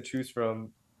parties to choose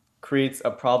from creates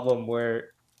a problem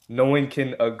where no one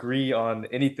can agree on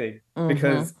anything.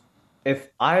 Because if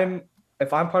I'm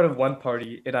if I'm part of one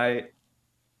party and I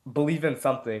believe in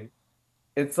something,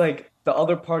 it's like the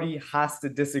other party has to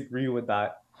disagree with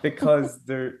that because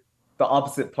they're the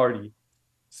opposite party.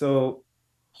 So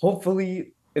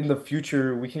hopefully in the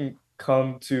future we can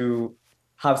come to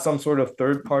have some sort of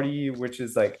third party which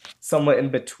is like somewhat in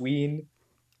between.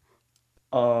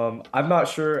 I'm not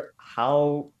sure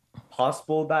how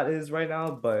possible that is right now,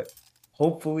 but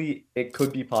hopefully it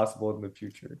could be possible in the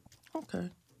future. Okay.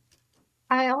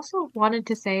 I also wanted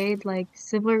to say, like,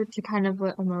 similar to kind of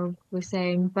what Amar was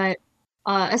saying, but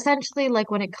essentially,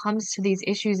 like, when it comes to these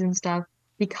issues and stuff,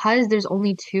 because there's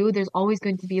only two, there's always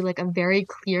going to be like a very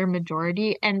clear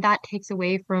majority, and that takes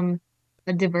away from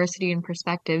a diversity in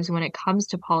perspectives when it comes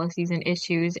to policies and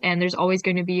issues. And there's always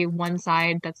going to be one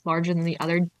side that's larger than the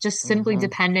other, just simply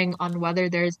depending on whether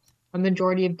there's a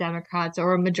majority of Democrats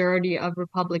or a majority of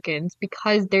Republicans,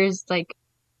 because there's like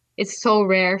it's so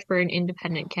rare for an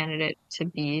independent candidate to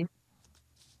be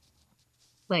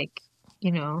like,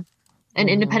 you know, an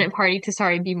independent party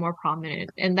to be more prominent.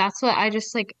 And that's what I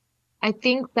just like. I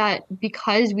think that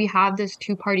because we have this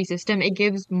two-party system, it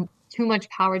gives too much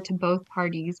power to both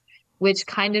parties, which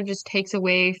kind of just takes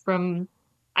away from,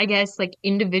 I guess, like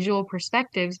individual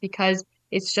perspectives, because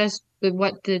it's just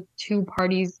what the two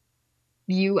parties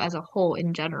view as a whole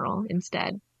in general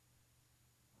instead.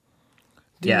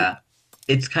 Yeah,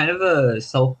 it's kind of a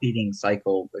self-feeding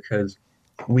cycle, because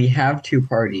we have two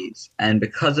parties, and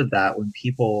because of that, when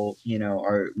people,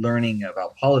 are learning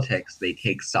about politics, they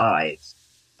take sides,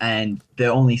 and the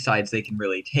only sides they can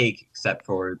really take, except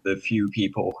for the few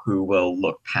people who will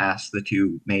look past the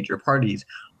two major parties,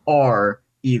 are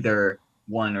either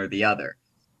one or the other.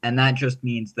 And that just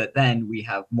means that then we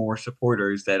have more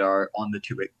supporters that are on the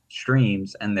two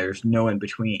extremes, and there's no in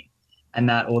between. And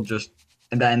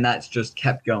that's just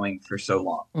kept going for so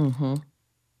long.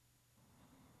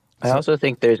 I also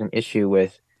think there's an issue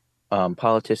with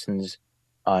politicians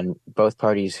on both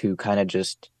parties who kind of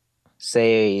just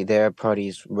say their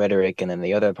party's rhetoric and then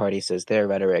the other party says their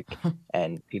rhetoric,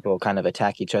 and people kind of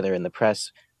attack each other in the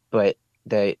press. But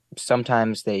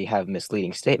sometimes they have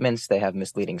misleading statements, they have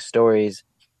misleading stories,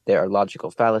 there are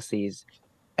logical fallacies,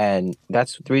 And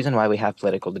that's the reason why we have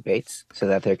political debates, so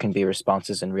that there can be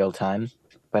responses in real time.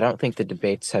 But I don't think the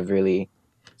debates have really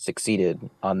succeeded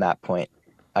on that point.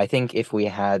 I think if we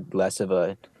had less of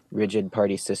a rigid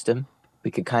party system,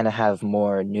 we could kind of have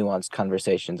more nuanced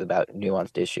conversations about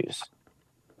nuanced issues.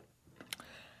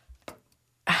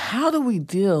 How do we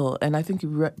deal, and I think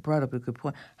you brought up a good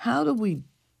point, how do we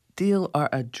deal or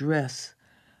address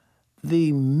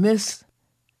the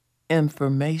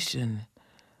misinformation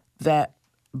that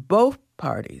both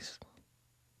parties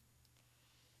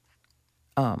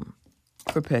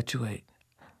perpetuate?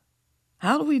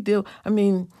 How do we deal? I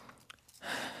mean,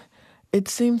 it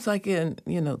seems like in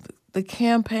the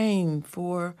campaign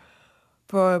for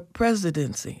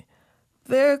presidency,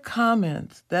 there are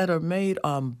comments that are made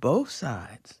on both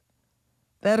sides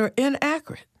that are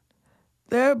inaccurate.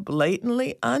 They're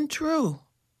blatantly untrue.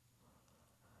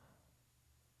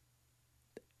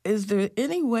 Is there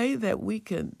any way that we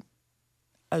can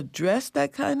address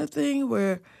that kind of thing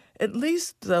where at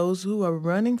least those who are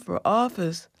running for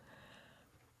office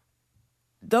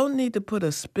don't need to put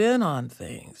a spin on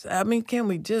things? I mean, can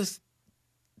we just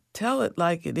tell it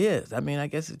like it is? I mean, I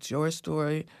guess it's your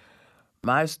story,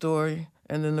 my story,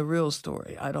 and then the real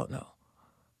story. I don't know.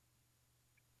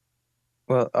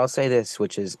 Well, I'll say this,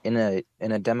 which is in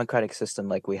a democratic system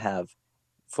like we have,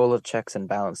 full of checks and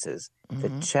balances, the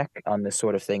check on this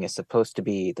sort of thing is supposed to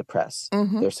be the press.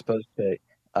 They're supposed to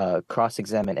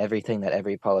cross-examine everything that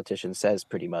every politician says,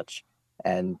 pretty much,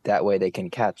 and that way they can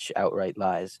catch outright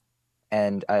lies.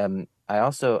 And I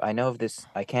know of this.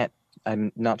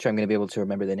 I'm not sure I'm going to be able to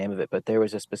remember the name of it, but there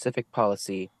was a specific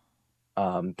policy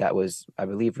that was, I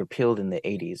believe, repealed in the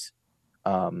 80s,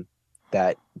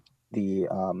 that the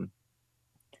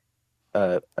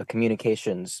a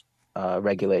communications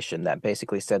regulation that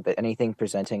basically said that anything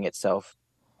presenting itself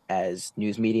as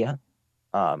news media,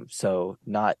 so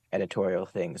not editorial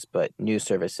things, but news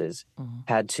services,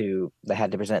 had to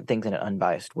present things in an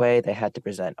unbiased way. They had to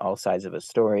present all sides of a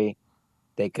story.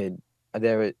 It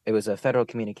was a Federal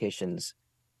Communications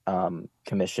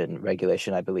Commission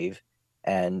regulation, I believe,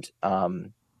 and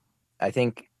I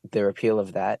think the repeal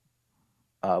of that,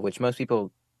 which most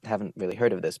people haven't really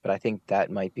heard of this, but I think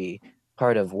that might be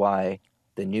part of why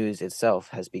the news itself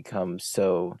has become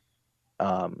so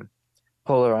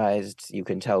polarized. You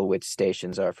can tell which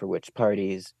stations are for which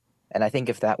parties. And I think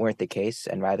if that weren't the case,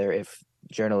 and rather if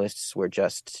journalists were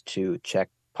just to check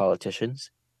politicians,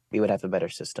 we would have a better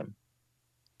system.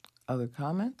 Other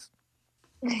comments?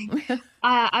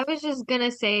 I was just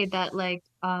gonna say that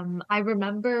I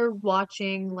remember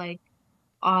watching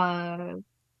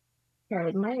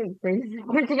sorry, my brain is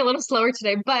working a little slower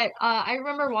today, but I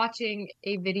remember watching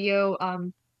a video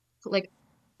like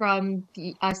from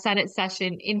the Senate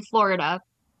session in Florida.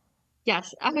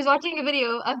 Yes, I was watching a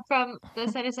video from the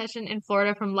Senate session in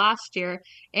Florida from last year,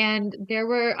 and there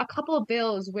were a couple of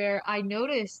bills where I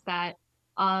noticed that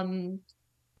um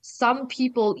some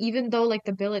people, even though like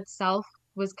the bill itself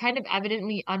was kind of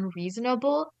evidently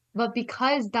unreasonable, but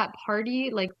because that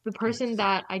party, like the person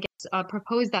that I guess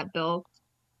proposed that bill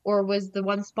or was the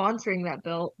one sponsoring that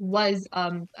bill was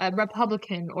a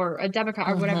Republican or a Democrat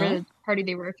or whatever party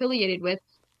they were affiliated with,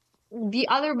 the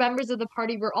other members of the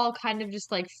party were all kind of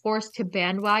just like forced to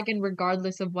bandwagon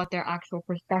regardless of what their actual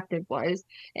perspective was.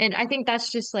 And I think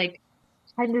that's just like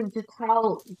kind of just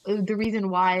how the reason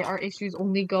why our issues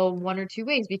only go one or two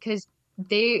ways because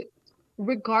they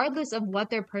regardless of what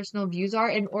their personal views are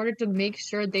in order to make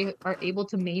sure they are able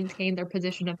to maintain their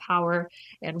position of power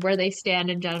and where they stand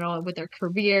in general with their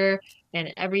career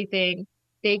and everything,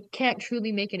 they can't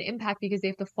truly make an impact because they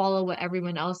have to follow what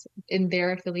everyone else in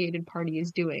their affiliated party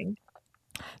is doing.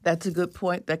 That's a good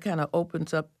point. That kind of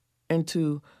opens up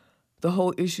into the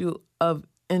whole issue of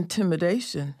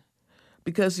intimidation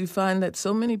because you find that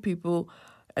so many people,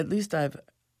 at least I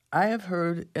have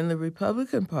heard in the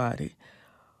Republican Party,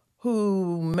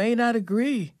 who may not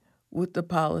agree with the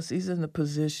policies and the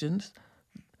positions,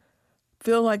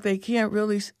 feel like they can't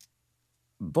really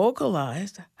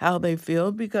vocalize how they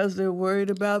feel because they're worried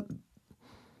about,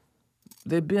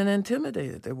 they've been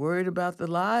intimidated. They're worried about the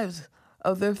lives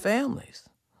of their families.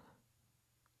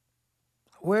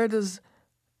 Well,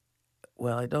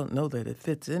 I don't know that it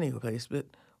fits any place, but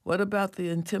what about the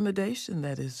intimidation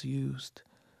that is used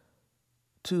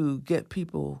to get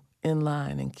people in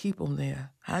line and keep them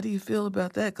there? How do you feel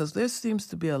about that? Because there seems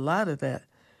to be a lot of that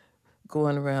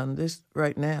going around this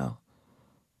right now,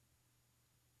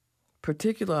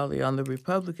 particularly on the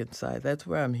Republican side. That's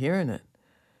where I'm hearing it.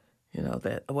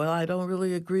 That, well, I don't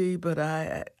really agree, but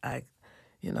I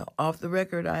off the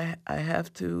record, I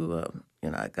have to,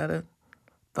 I got to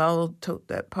follow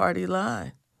that party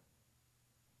line.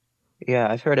 Yeah,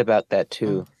 I've heard about that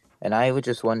too. And I would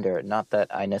just wonder, not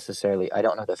that I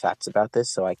don't know the facts about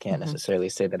this, so I can't necessarily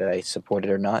say that I support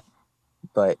it or not,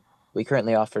 but we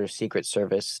currently offer Secret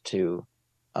Service to,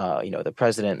 the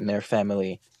president and their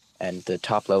family and the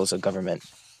top levels of government.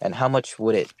 And how much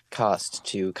would it cost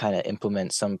to kind of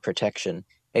implement some protection?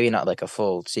 Maybe not like a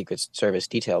full Secret Service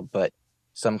detail, but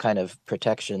some kind of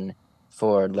protection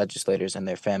for legislators and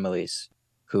their families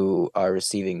who are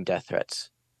receiving death threats.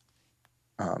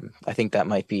 I think that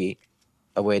might be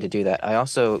a way to do that. I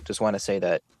also just want to say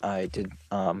that I did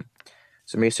some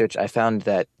research. I found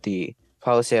that the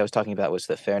policy I was talking about was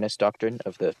the fairness doctrine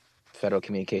of the Federal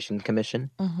Communication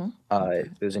Commission.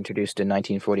 It was introduced in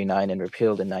 1949 and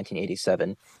repealed in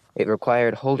 1987. It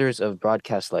required holders of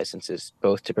broadcast licenses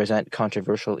both to present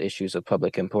controversial issues of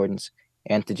public importance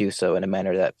and to do so in a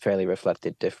manner that fairly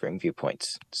reflected differing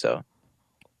viewpoints. So,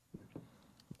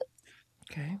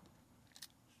 Okay.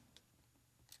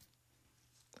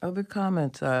 Other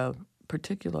comments,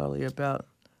 particularly about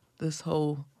this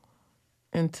whole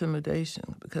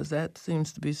intimidation, because that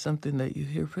seems to be something that you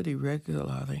hear pretty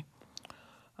regularly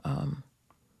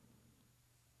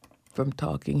from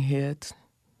talking heads,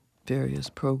 various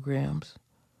programs,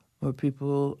 where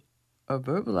people are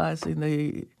verbalizing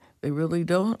they really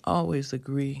don't always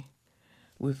agree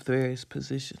with various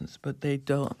positions, but they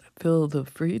don't feel the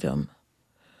freedom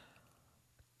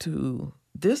to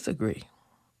disagree.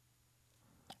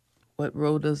 What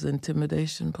role does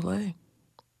intimidation play?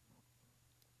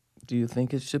 Do you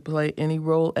think it should play any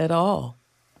role at all?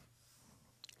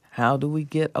 How do we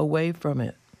get away from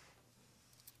it?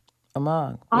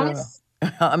 Amon, Honest,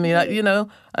 I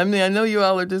know you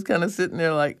all are just kind of sitting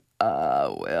there like,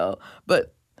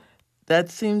 but that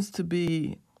seems to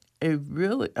be a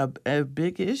really a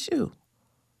big issue.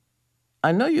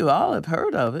 I know you all have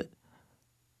heard of it.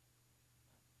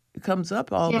 It comes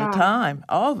up all the yeah. time,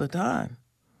 all the time.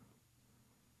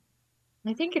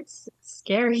 I think it's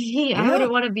scary. I Yeah.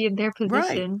 wouldn't want to be in their Right.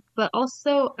 position. But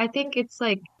also, I think it's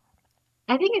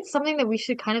something that we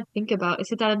should kind of think about, is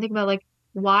sit down and think about like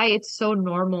why it's so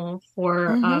normal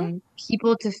for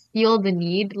people to feel the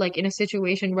need, like in a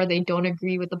situation where they don't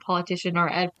agree with the politician or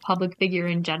a public figure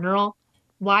in general,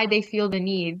 why they feel the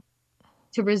need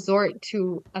to resort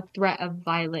to a threat of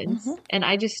violence. And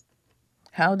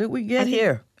How did we I get think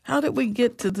here? How did we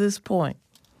get to this point?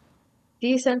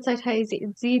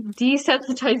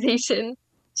 desensitization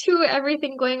to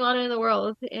everything going on in the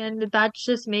world, and that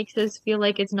just makes us feel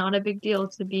like it's not a big deal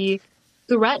to be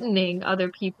threatening other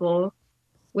people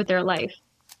with their life.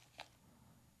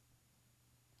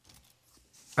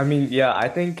 I mean, yeah, I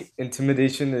think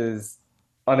intimidation is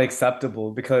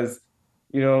unacceptable because,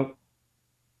 you know,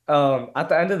 at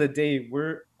the end of the day,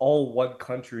 we're all one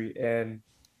country and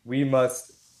we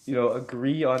must,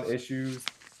 agree on issues.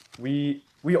 We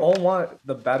all want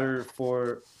the better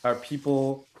for our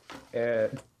people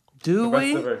and Do the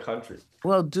rest of we? our country.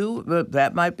 Well,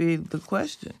 that might be the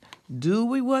question. Do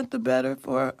we want the better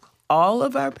for all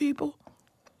of our people?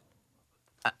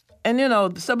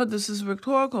 And some of this is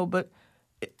rhetorical, but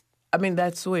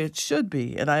that's the way it should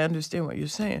be, and I understand what you're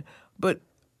saying. But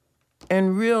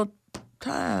in real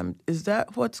time, is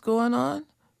that what's going on?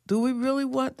 Do we really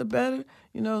want the better?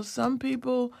 Some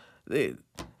people we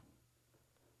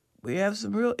have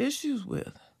some real issues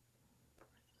with,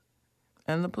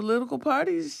 and the political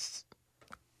parties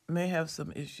may have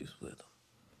some issues with them.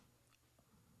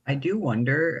 I do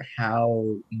wonder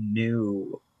how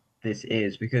new this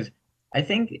is because I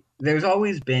think there's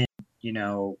always been,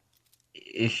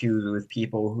 issues with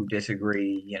people who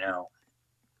disagree,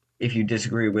 if you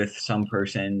disagree with some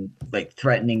person, like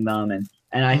threatening them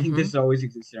and I think this has always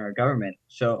existed in our government.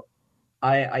 So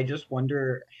I just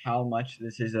wonder how much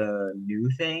this is a new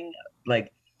thing.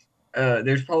 Like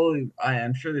there's probably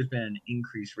I'm sure there's been an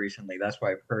increase recently. That's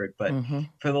what I've heard. But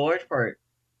for the large part,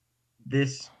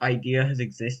 this idea has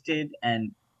existed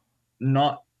and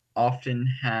not often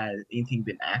has anything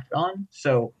been acted on.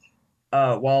 So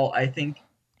while I think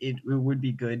it would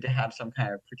be good to have some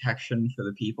kind of protection for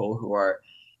the people who are,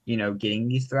 getting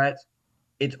these threats,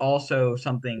 it's also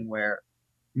something where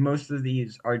most of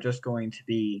these are just going to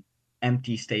be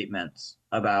empty statements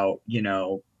about,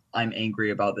 I'm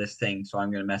angry about this thing, so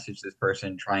I'm going to message this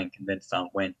person, try and convince them,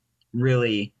 when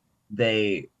really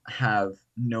they have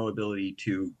no ability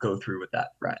to go through with that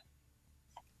threat.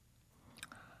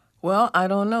 Well, I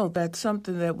don't know. That's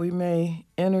something that we may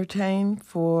entertain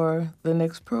for the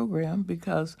next program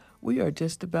because we are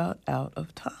just about out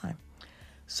of time.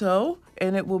 So,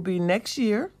 and it will be next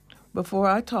year before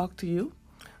I talk to you.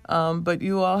 But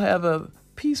you all have a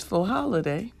peaceful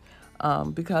holiday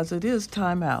because it is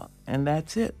time out. And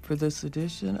that's it for this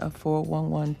edition of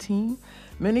 411 Team.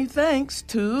 Many thanks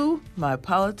to my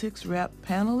Politics Rapp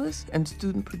panelists and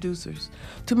student producers.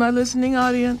 To my listening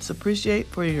audience, appreciate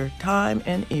for your time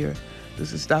and ear.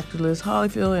 This is Dr. Liz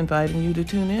Hollyfield inviting you to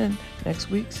tune in next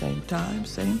week, same time,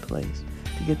 same place,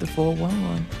 to get the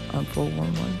 411 on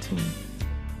 411 Team.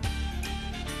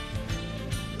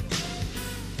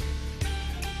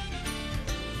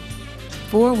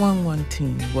 "411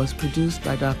 Team" was produced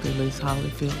by Dr. Liz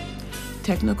Hollyfield.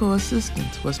 Technical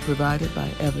assistance was provided by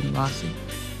Evan Rossi.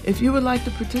 If you would like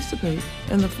to participate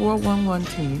in the 411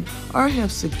 Team or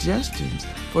have suggestions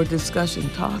for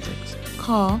discussion topics,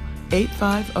 call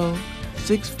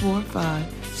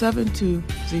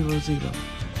 850-645-7200.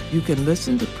 You can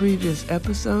listen to previous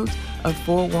episodes of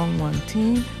 411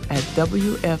 Team at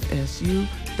WFSU.org.